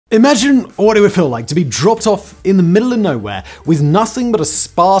Imagine what it would feel like to be dropped off in the middle of nowhere with nothing but a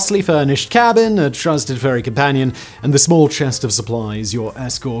sparsely furnished cabin, a trusted furry companion, and the small chest of supplies your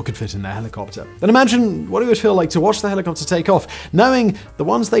escort could fit in their helicopter. And imagine what it would feel like to watch the helicopter take off, knowing that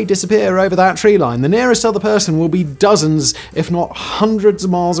once they disappear over that tree line, the nearest other person will be dozens, if not hundreds of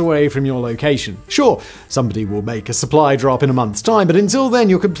miles away from your location. Sure, somebody will make a supply drop in a month's time, but until then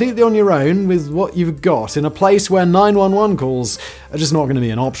you're completely on your own with what you've got in a place where 911 calls are just not going to be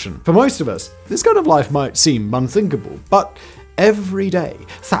an option. For most of us, this kind of life might seem unthinkable, but every day,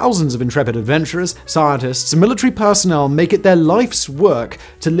 thousands of intrepid adventurers, scientists, and military personnel make it their life's work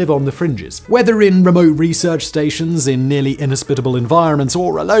to live on the fringes. Whether in remote research stations, in nearly inhospitable environments,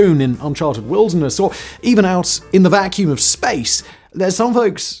 or alone in uncharted wilderness, or even out in the vacuum of space, there's some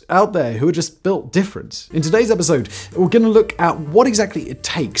folks out there who are just built different. In today's episode, we're going to look at what exactly it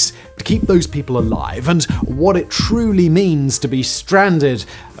takes to keep those people alive and what it truly means to be stranded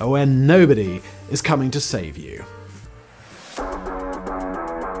when nobody is coming to save you.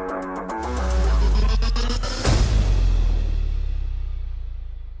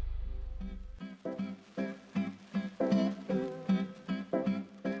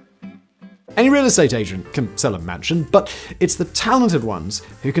 Any real estate agent can sell a mansion, but it's the talented ones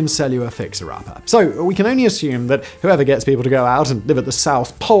who can sell you a fixer-upper. So we can only assume that whoever gets people to go out and live at the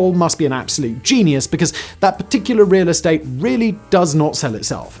South Pole must be an absolute genius, because that particular real estate really does not sell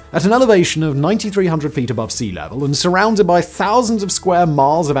itself. At an elevation of 9,300 feet above sea level and surrounded by thousands of square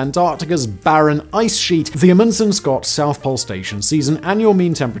miles of Antarctica's barren ice sheet, the Amundsen Scott South Pole Station sees an annual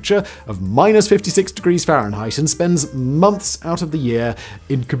mean temperature of minus 56 degrees Fahrenheit and spends months out of the year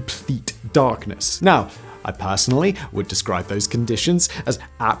in complete darkness. Now, I personally would describe those conditions as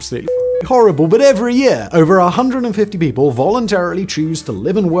absolutely horrible, but every year, over 150 people voluntarily choose to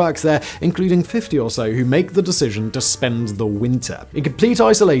live and work there, including 50 or so who make the decision to spend the winter. In complete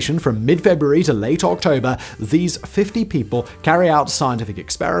isolation from mid-February to late October, these 50 people carry out scientific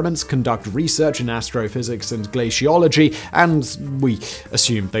experiments, conduct research in astrophysics and glaciology, and we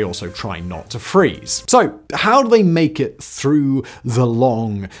assume they also try not to freeze. So, how do they make it through the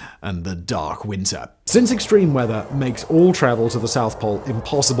long and the dark winter? Since extreme weather makes all travel to the South Pole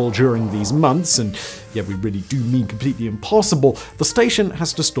impossible during these months, and yeah, we really do mean completely impossible, the station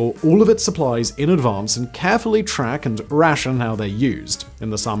has to store all of its supplies in advance and carefully track and ration how they're used. In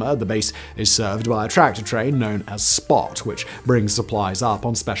the summer, the base is served by a tractor train known as Spot, which brings supplies up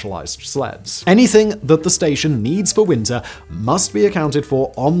on specialized sleds. Anything that the station needs for winter must be accounted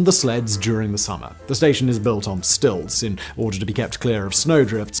for on the sleds during the summer. The station is built on stilts in order to be kept clear of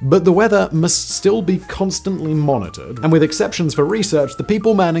snowdrifts, but the weather must still be constantly monitored, and with exceptions for research, the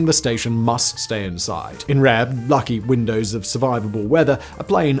people manning the station must stay inside. In rare, lucky windows of survivable weather, a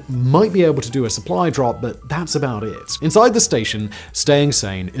plane might be able to do a supply drop, but that's about it. Inside the station, staying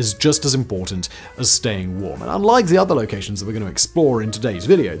sane is just as important as staying warm, and unlike the other locations that we're going to explore in today's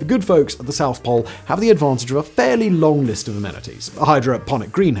video, the good folks at the South Pole have the advantage of a fairly long list of amenities. A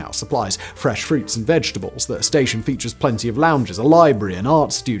hydroponic greenhouse supplies fresh fruits and vegetables, the station features plenty of lounges, a library, an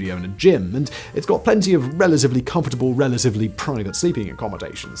art studio, and a gym, and it's got plenty of relatively comfortable, relatively private sleeping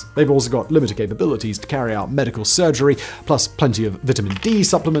accommodations. They've also got limited capabilities to carry out medical surgery, plus plenty of vitamin D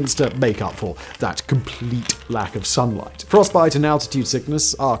supplements to make up for that complete lack of sunlight. Frostbite and altitude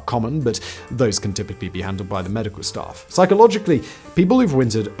sickness are common, but those can typically be handled by the medical staff. Psychologically, people who've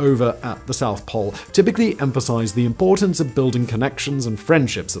wintered over at the South Pole typically emphasize the importance of building connections and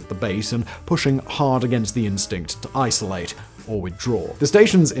friendships at the base and pushing hard against the instinct to isolate or withdraw. The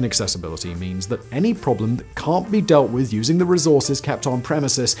station's inaccessibility means that any problem that can't be dealt with using the resources kept on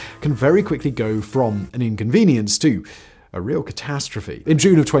premises can very quickly go from an inconvenience to a real catastrophe. In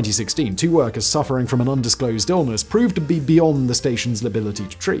June of 2016, 2 workers suffering from an undisclosed illness proved to be beyond the station's ability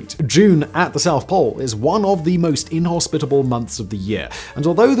to treat. June at the South Pole is one of the most inhospitable months of the year, and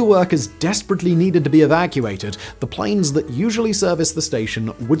although the workers desperately needed to be evacuated, the planes that usually service the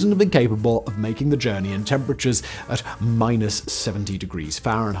station wouldn't have been capable of making the journey in temperatures at minus 70 degrees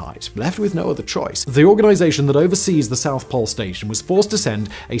Fahrenheit. Left with no other choice, the organization that oversees the South Pole Station was forced to send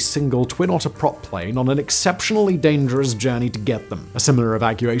a single twin-otter prop plane on an exceptionally dangerous journey to get them. A similar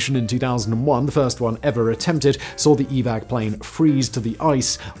evacuation in 2001, the first one ever attempted, saw the evac plane freeze to the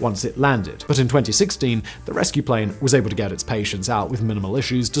ice once it landed. But in 2016, the rescue plane was able to get its patients out with minimal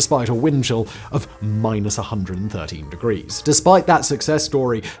issues despite a wind chill of minus 113 degrees. Despite that success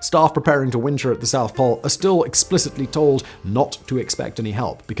story, staff preparing to winter at the South Pole are still explicitly told not to expect any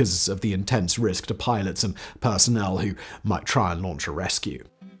help because of the intense risk to pilots and personnel who might try and launch a rescue.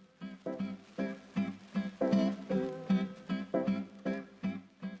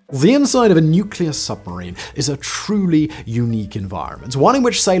 The inside of a nuclear submarine is a truly unique environment, one in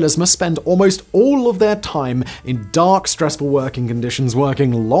which sailors must spend almost all of their time in dark, stressful working conditions,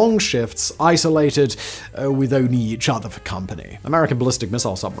 working long shifts, isolated, with only each other for company. American ballistic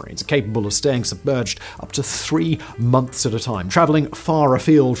missile submarines are capable of staying submerged up to 3 months at a time, traveling far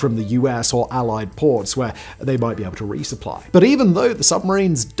afield from the US or allied ports where they might be able to resupply. But even though the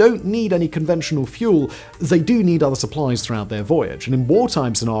submarines don't need any conventional fuel, they do need other supplies throughout their voyage, and in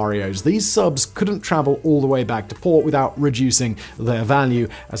wartime scenarios, these subs couldn't travel all the way back to port without reducing their value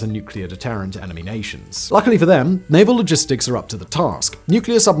as a nuclear deterrent to enemy nations. Luckily for them, naval logistics are up to the task.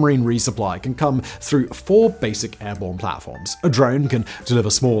 Nuclear submarine resupply can come through 4 basic airborne platforms. A drone can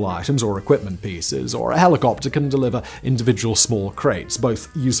deliver small items or equipment pieces, or a helicopter can deliver individual small crates, both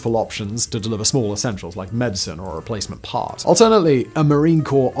useful options to deliver small essentials like medicine or a replacement part. Alternately, a Marine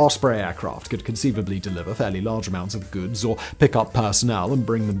Corps Osprey aircraft could conceivably deliver fairly large amounts of goods or pick up personnel and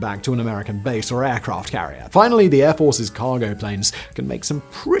bring them back to an American base or aircraft carrier. Finally, the Air Force's cargo planes can make some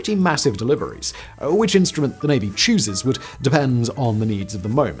pretty massive deliveries. Which instrument the Navy chooses would depend on the needs of the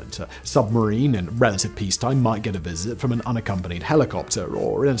moment. A submarine in relative peacetime might get a visit from an unaccompanied helicopter,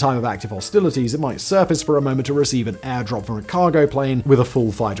 or in a time of active hostilities, it might surface for a moment to receive an airdrop from a cargo plane with a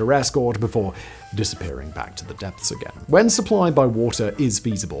full fighter escort before disappearing back to the depths again. When supply by water is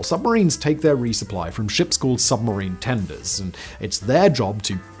feasible, submarines take their resupply from ships called submarine tenders, and it's their job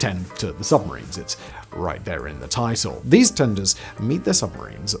to tend to the submarines. It's right there in the title. These tenders meet their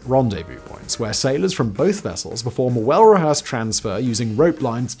submarines at rendezvous points, where sailors from both vessels perform a well-rehearsed transfer using rope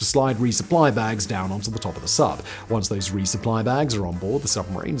lines to slide resupply bags down onto the top of the sub. Once those resupply bags are on board, the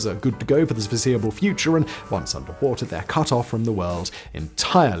submarines are good to go for the foreseeable future, and once underwater, they're cut off from the world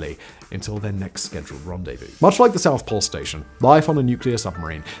entirely until their next scheduled rendezvous. Much like the South Pole Station, life on a nuclear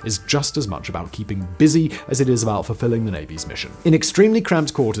submarine is just as much about keeping busy as it is about fulfilling the Navy's mission. In extremely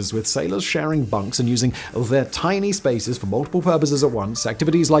cramped quarters with sailors sharing bunks and using their tiny spaces for multiple purposes at once,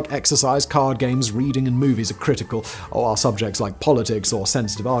 activities like exercise, card games, reading, and movies are critical, while subjects like politics or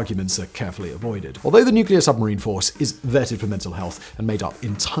sensitive arguments are carefully avoided. Although the nuclear submarine force is vetted for mental health and made up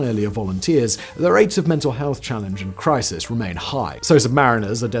entirely of volunteers, the rates of mental health challenge and crisis remain high. So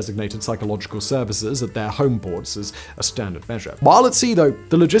submariners are designated psychological services at their home ports as a standard measure. While at sea, though,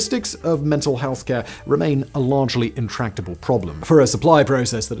 the logistics of mental health care remain a largely intractable problem for a supply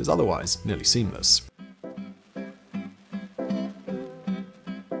process that is otherwise nearly seamless.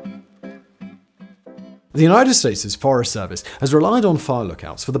 The United States' Forest Service has relied on fire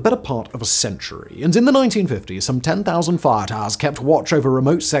lookouts for the better part of a century, and in the 1950s, some 10,000 fire towers kept watch over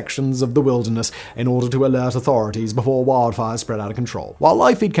remote sections of the wilderness in order to alert authorities before wildfires spread out of control. While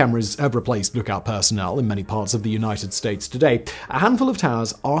live feed cameras have replaced lookout personnel in many parts of the United States today, a handful of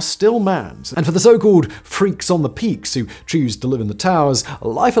towers are still manned, and for the so-called freaks on the peaks who choose to live in the towers,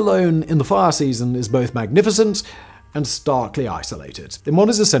 life alone in the fire season is both magnificent and starkly isolated. In what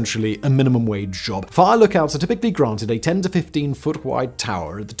is essentially a minimum wage job, fire lookouts are typically granted a 10 to 15 foot wide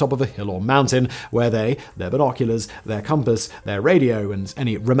tower at the top of a hill or mountain, where they, their binoculars, their compass, their radio, and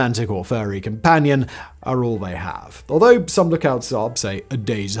any romantic or furry companion are all they have. Although some lookouts are, say, a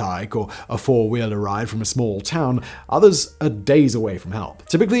day's hike or a 4-wheeler ride from a small town, others are days away from help.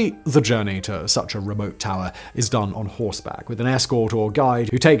 Typically, the journey to such a remote tower is done on horseback, with an escort or guide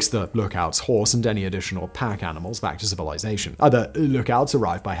who takes the lookout's horse and any additional pack animals back to civilization. Other lookouts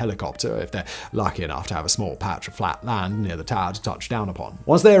arrive by helicopter if they're lucky enough to have a small patch of flat land near the tower to touch down upon.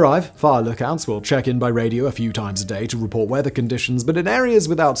 Once they arrive, fire lookouts will check in by radio a few times a day to report weather conditions, but in areas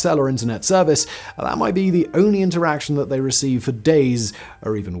without cell or internet service, that might be the only interaction that they receive for days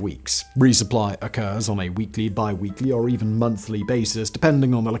or even weeks. Resupply occurs on a weekly, bi-weekly, or even monthly basis,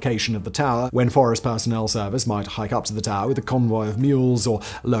 depending on the location of the tower, when forest personnel service might hike up to the tower with a convoy of mules or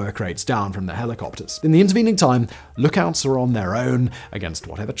lower crates down from their helicopters. In the intervening time, lookouts are on their own against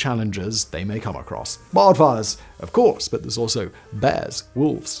whatever challenges they may come across. Wildfires, of course, but there's also bears,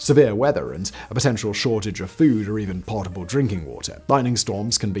 wolves, severe weather, and a potential shortage of food or even potable drinking water. Lightning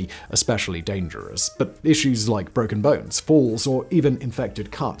storms can be especially dangerous, but issues like broken bones, falls, or even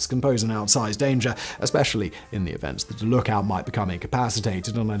infected cuts can pose an outsized danger, especially in the event that a lookout might become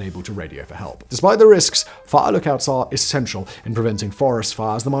incapacitated and unable to radio for help. Despite the risks, fire lookouts are essential in preventing forest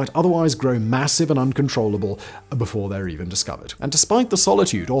fires that might otherwise grow massive and uncontrollable before they're even discovered. And despite the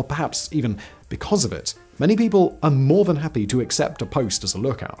solitude, or perhaps even because of it, many people are more than happy to accept a post as a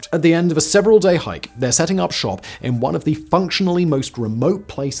lookout. At the end of a several-day hike, they're setting up shop in one of the functionally most remote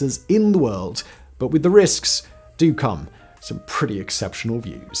places in the world, but with the risks do come some pretty exceptional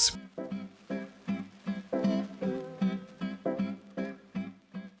views.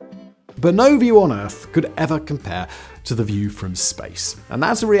 But no view on Earth could ever compare to the view from space. And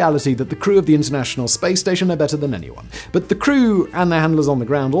that's a reality that the crew of the International Space Station know better than anyone. But the crew and their handlers on the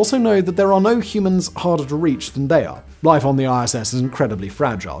ground also know that there are no humans harder to reach than they are. Life on the ISS is incredibly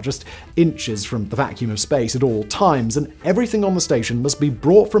fragile, just inches from the vacuum of space at all times, and everything on the station must be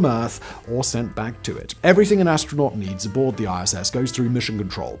brought from Earth or sent back to it. Everything an astronaut needs aboard the ISS goes through mission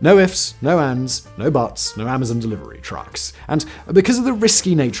control. No ifs, no ands, no buts, no Amazon delivery trucks. And because of the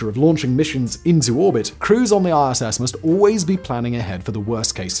risky nature of launching missions into orbit, crews on the ISS must always be planning ahead for the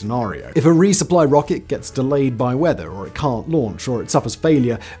worst case scenario. If a resupply rocket gets delayed by weather, or it can't launch, or it suffers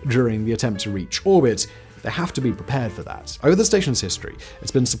failure during the attempt to reach orbit, they have to be prepared for that. Over the station's history,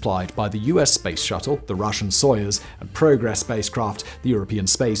 it's been supplied by the US Space Shuttle, the Russian Soyuz and Progress spacecraft, the European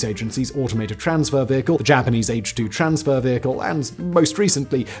Space Agency's Automated Transfer Vehicle, the Japanese H-2 Transfer Vehicle, and most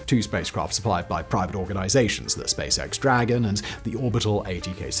recently, 2 spacecraft supplied by private organizations, the SpaceX Dragon and the orbital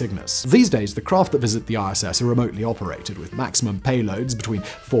ATK Cygnus. These days, the craft that visit the ISS are remotely operated, with maximum payloads between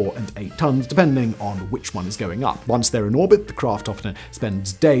 4 and 8 tons, depending on which one is going up. Once they're in orbit, the craft often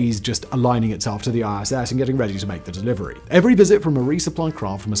spends days just aligning itself to the ISS and getting ready to make the delivery. Every visit from a resupply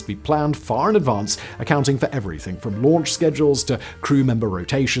craft must be planned far in advance, accounting for everything from launch schedules to crew member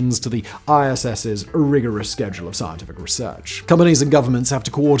rotations to the ISS's rigorous schedule of scientific research. Companies and governments have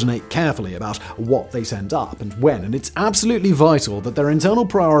to coordinate carefully about what they send up and when, and it's absolutely vital that their internal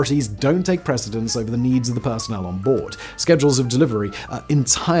priorities don't take precedence over the needs of the personnel on board. Schedules of delivery are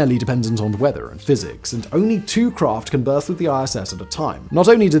entirely dependent on weather and physics, and only 2 craft can berth with the ISS at a time. Not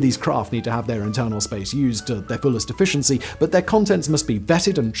only do these craft need to have their internal space used to their fullest efficiency, but their contents must be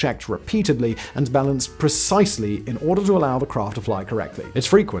vetted and checked repeatedly and balanced precisely in order to allow the craft to fly correctly. It's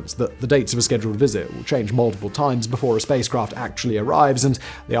frequent that the dates of a scheduled visit will change multiple times before a spacecraft actually arrives, and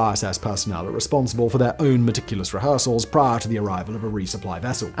the ISS personnel are responsible for their own meticulous rehearsals prior to the arrival of a resupply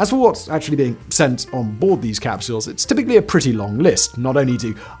vessel. As for what's actually being sent on board these capsules, it's typically a pretty long list. Not only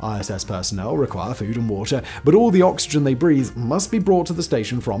do ISS personnel require food and water, but all the oxygen they breathe must be brought to the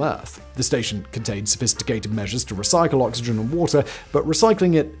station from Earth. The station contains sophisticated measures to recycle oxygen and water, but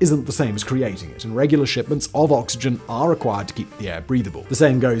recycling it isn't the same as creating it, and regular shipments of oxygen are required to keep the air breathable. The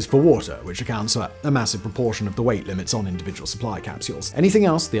same goes for water, which accounts for a massive proportion of the weight limits on individual supply capsules. Anything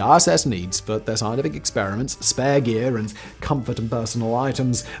else the ISS needs for their scientific experiments, spare gear, and comfort and personal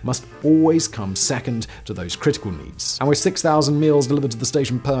items must always come second to those critical needs. And with 6,000 meals delivered to the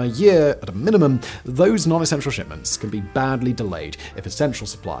station per year, at a minimum, those non-essential shipments can be badly delayed if essential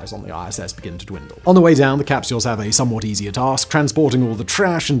supplies on the ISS begin to dwindle. On the way down, the capsules have a somewhat easier task, transporting all the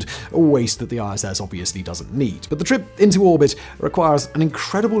trash and waste that the ISS obviously doesn't need. But the trip into orbit requires an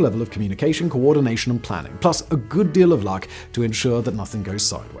incredible level of communication, coordination, and planning, plus a good deal of luck to ensure that nothing goes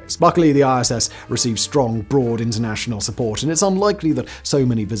sideways. Luckily, the ISS receives strong, broad international support, and it's unlikely that so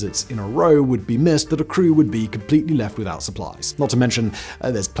many visits in a row would be missed that a crew would be completely left without supplies. Not to mention,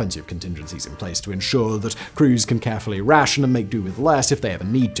 there's plenty of contingencies in place to ensure that crews can carefully ration and make do with less if they ever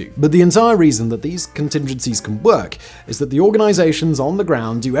need to. But the entire reason that these contingencies can work is that the organizations on the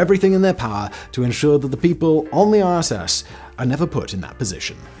ground do everything in their power to ensure that the people on the ISS are never put in that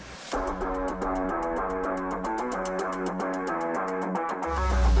position.